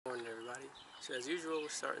everybody. So as usual, we're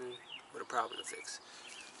starting with a problem to fix.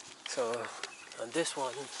 So on this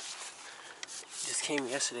one, just came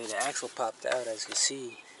yesterday, the axle popped out as you can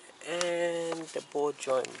see, and the ball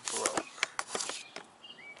joint broke.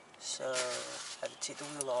 So I had to take the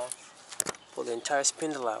wheel off, pull the entire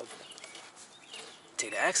spindle out,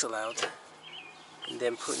 take the axle out, and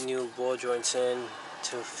then put new ball joints in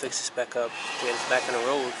to fix this back up, get it back on the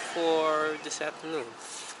road for this afternoon.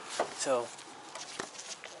 So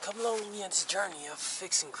come along with me on this journey of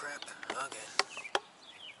fixing crap again.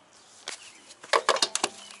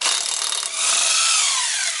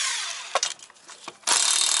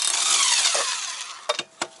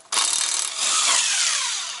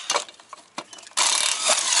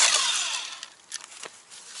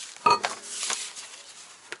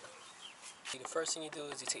 The first thing you do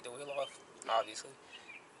is you take the wheel off, obviously,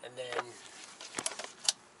 and then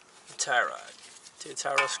the tie rod. Take the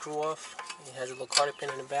tie rod screw off. It has a little cotter pin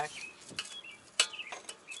in the back.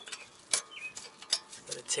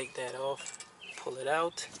 Gotta take that off, pull it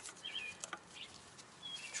out,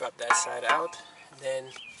 drop that side out. Then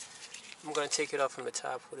I'm gonna take it off from the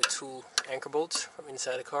top with the two anchor bolts from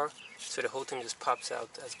inside the car, so the whole thing just pops out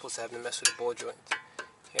as opposed to having to mess with the ball joint.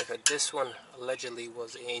 Okay, but this one allegedly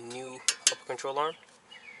was a new upper control arm,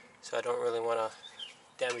 so I don't really want to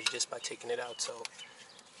damage this by taking it out. So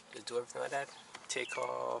just do everything like that. Take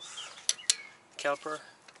off caliper,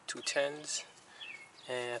 210s,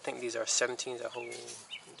 and I think these are 17s that hold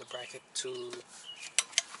the bracket to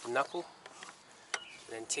the knuckle.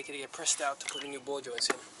 And then take it to get pressed out to put in your ball joints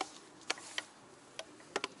in.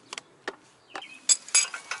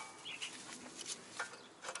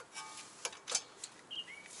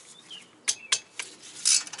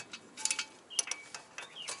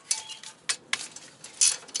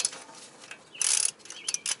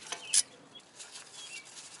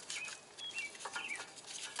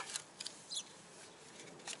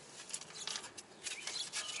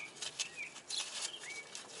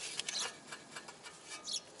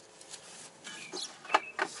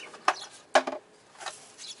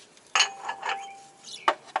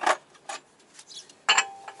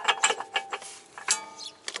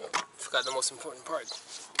 Forgot the most important part.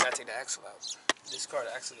 Gotta take the axle out. This car,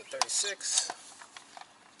 the axle is a 36.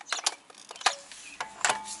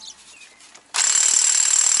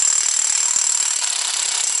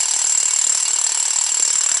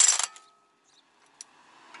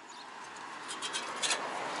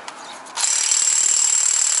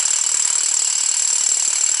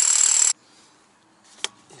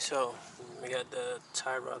 So we got the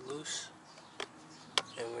tie rod loose,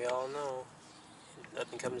 and we all know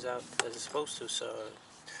nothing comes out as it's supposed to, so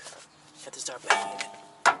I have to start making it.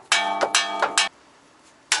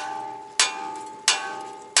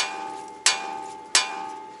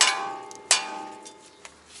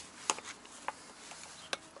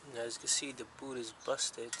 And as you can see, the boot is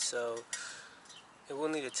busted, so it will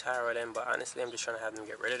need a tie rod in, but honestly I'm just trying to have them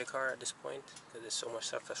get rid of the car at this point because there's so much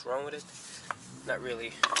stuff that's wrong with it. Not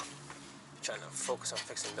really trying to focus on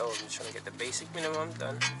fixing those. I'm just trying to get the basic minimum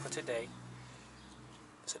done for today,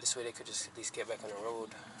 so this way they could just at least get back on the road,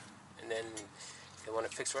 and then if they want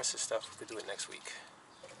to fix the rest of the stuff, we could do it next week.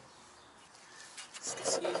 As you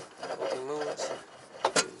can see, the whole thing moves.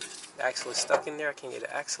 The axle is stuck in there. I can't get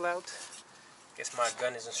the axle out. I guess my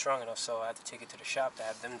gun isn't strong enough, so I have to take it to the shop to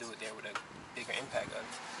have them do it there with a bigger impact gun.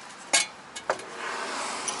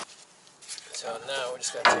 So now we're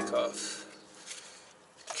just going to take off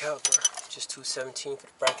the caliper, just 217 for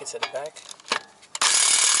the brackets at the back.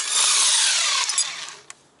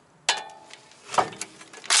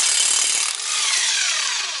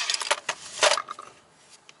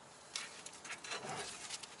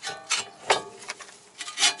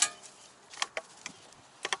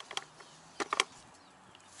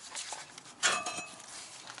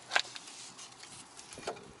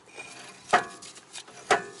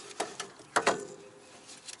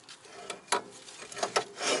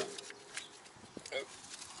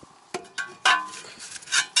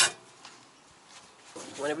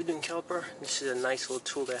 Whenever doing caliper, this is a nice little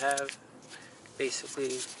tool to have. Basically,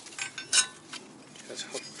 just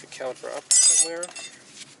hook the caliper up somewhere.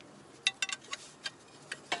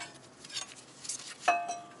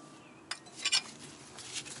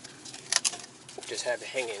 Just have it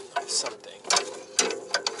hanging on something.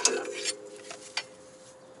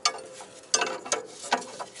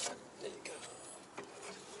 There you go.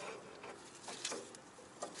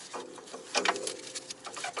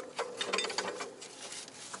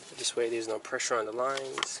 This way there's no pressure on the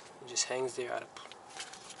lines. It just hangs there out of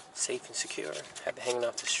safe and secure. Have it hanging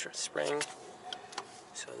off the spring.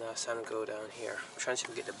 So now it's time to go down here. I'm trying to see if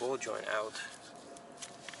we can get the ball joint out.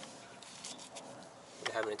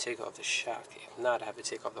 having to take off the shock. If not, I have to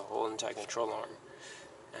take off the whole entire control arm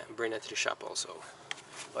and bring that to the shop also.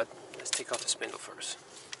 But let's take off the spindle first.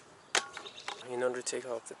 In order to take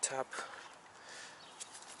off the top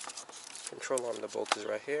control arm, the bolt is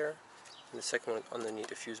right here, and the second one underneath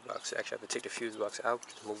the fuse box. Actually, I have to take the fuse box out,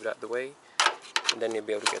 move it out of the way, and then you'll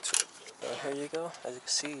be able to get to it. Here you go. As you can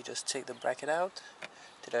see, you just take the bracket out,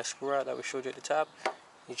 take that screw out that we showed you at the top.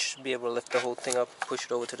 You should be able to lift the whole thing up, push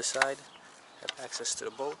it over to the side, have access to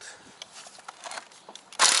the bolt.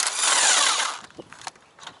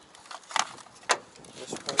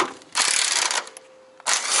 This one.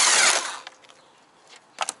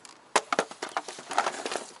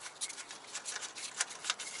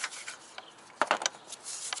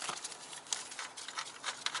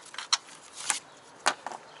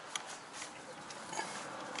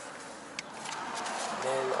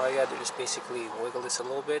 Then all you gotta do is basically wiggle this a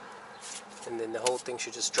little bit, and then the whole thing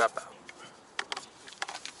should just drop out.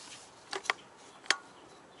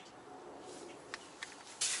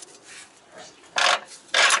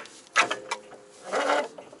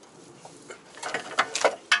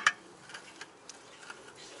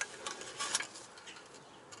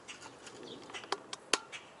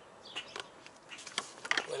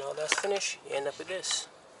 When all that's finished, you end up with this.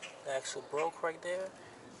 The axle broke right there.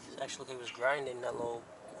 It actually looked like it was grinding that little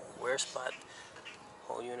wear spot.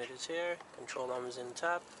 Whole unit is here. Control arm is in the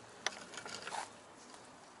top.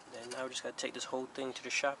 Then now we just gotta take this whole thing to the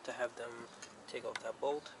shop to have them take off that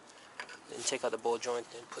bolt. Then take out the ball joint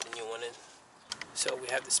and put the new one in. So we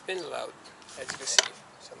have the spindle out, as you can see.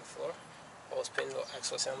 It's on the floor. Ball spindle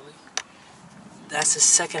axle assembly. That's the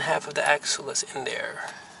second half of the axle that's in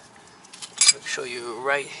there. I'll show you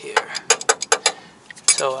right here.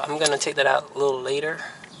 So I'm gonna take that out a little later,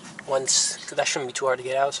 because that shouldn't be too hard to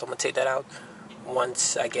get out. So I'm gonna take that out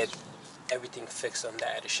once I get everything fixed on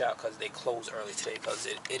that at the shop, because they close early today because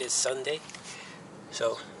it is Sunday.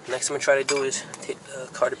 So next I'm gonna try to do is take the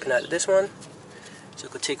carter pin out of this one, so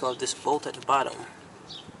I could take off this bolt at the bottom.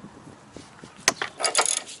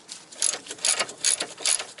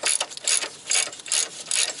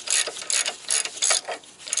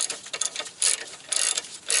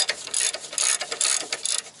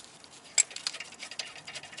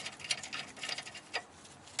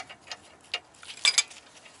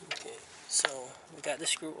 So we got the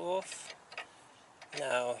screw off.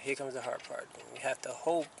 Now here comes the hard part. We have to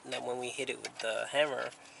hope that when we hit it with the hammer,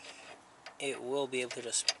 it will be able to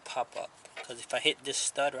just pop up. Because if I hit this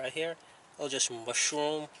stud right here, it'll just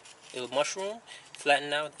mushroom. It'll mushroom,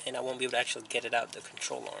 flatten out, and I won't be able to actually get it out the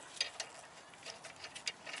control arm.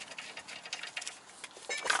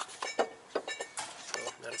 So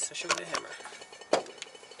now let's touch it with the hammer.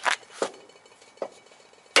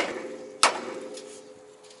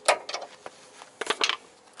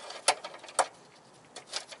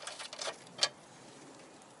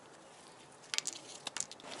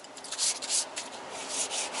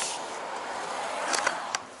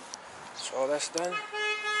 So all that's done.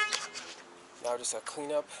 Now just gotta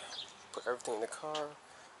clean up, put everything in the car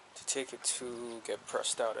to take it to get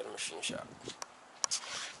pressed out at the machine shop.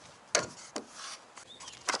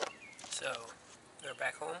 So we're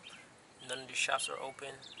back home. None of the shops are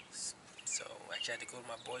open. So actually I had to go to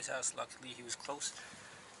my boy's house. Luckily he was close.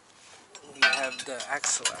 We have the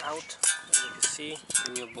axle out. As you can see,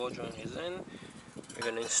 the new ball joint is in. We're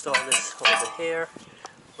gonna install this over here.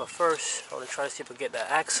 But first, I want to try to see if I can get the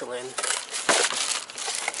axle in.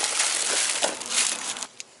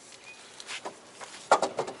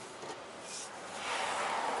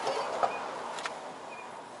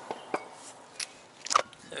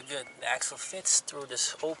 So good, the axle fits through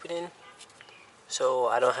this opening, so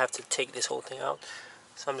I don't have to take this whole thing out.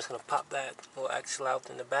 So I'm just going to pop that little axle out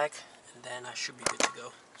in the back, and then I should be good to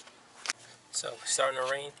go. So it's starting to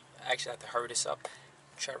rain. I actually have to hurry this up.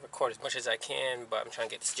 I'm trying to record as much as I can, but I'm trying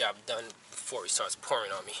to get this job done before it starts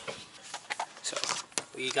pouring on me. So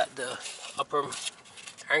we got the upper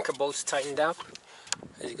anchor bolts tightened up,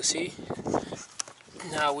 as you can see.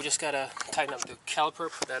 Now we just gotta tighten up the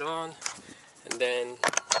caliper, put that on, and then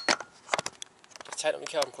just tighten up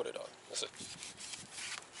the caliper and put it on. That's it.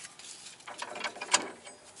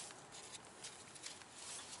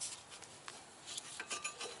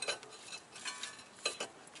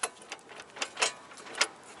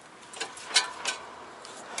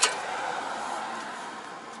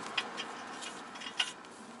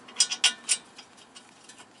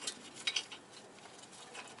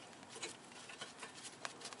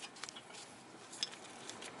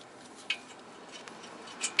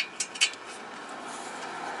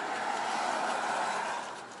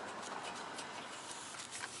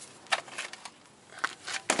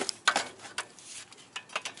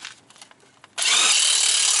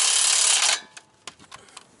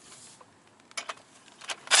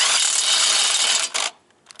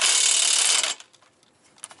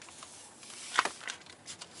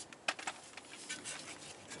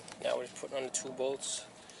 we're putting on the 2 bolts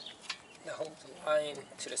that hold the line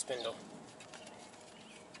to the spindle.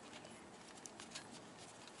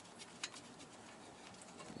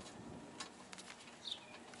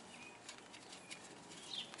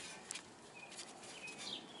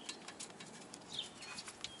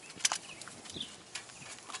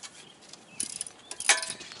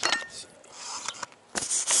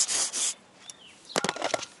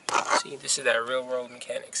 See, this is that real world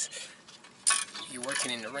mechanics. You're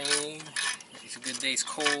working in the rain, it's a good day, it's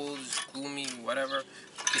cold, it's gloomy, whatever.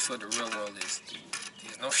 This is what the real world is.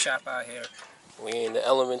 There's no shop out here. We're in the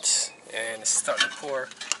elements and it's starting to pour.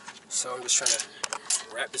 So I'm just trying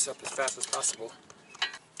to wrap this up as fast as possible.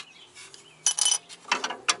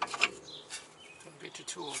 Get your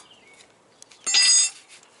tool.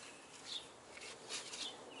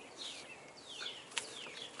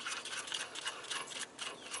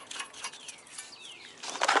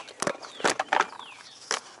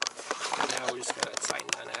 Now we just gotta tighten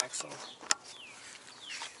down the axle.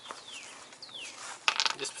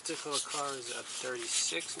 This particular car is a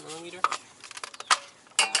 36mm.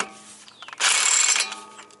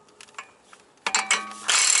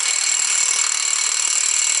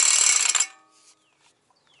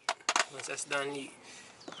 Once that's done, you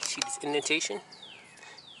see this indentation?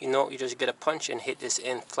 You know, you just get a punch and hit this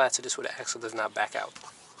end flat so this way the axle does not back out.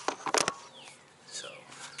 So,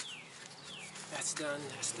 that's done,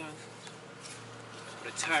 that's done.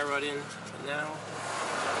 Put a tie rod in for now.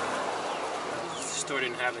 The store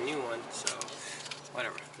didn't have a new one, so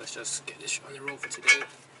whatever. Let's just get this on the road for today.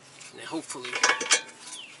 And then hopefully,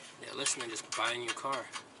 they're listening, just buy a new car.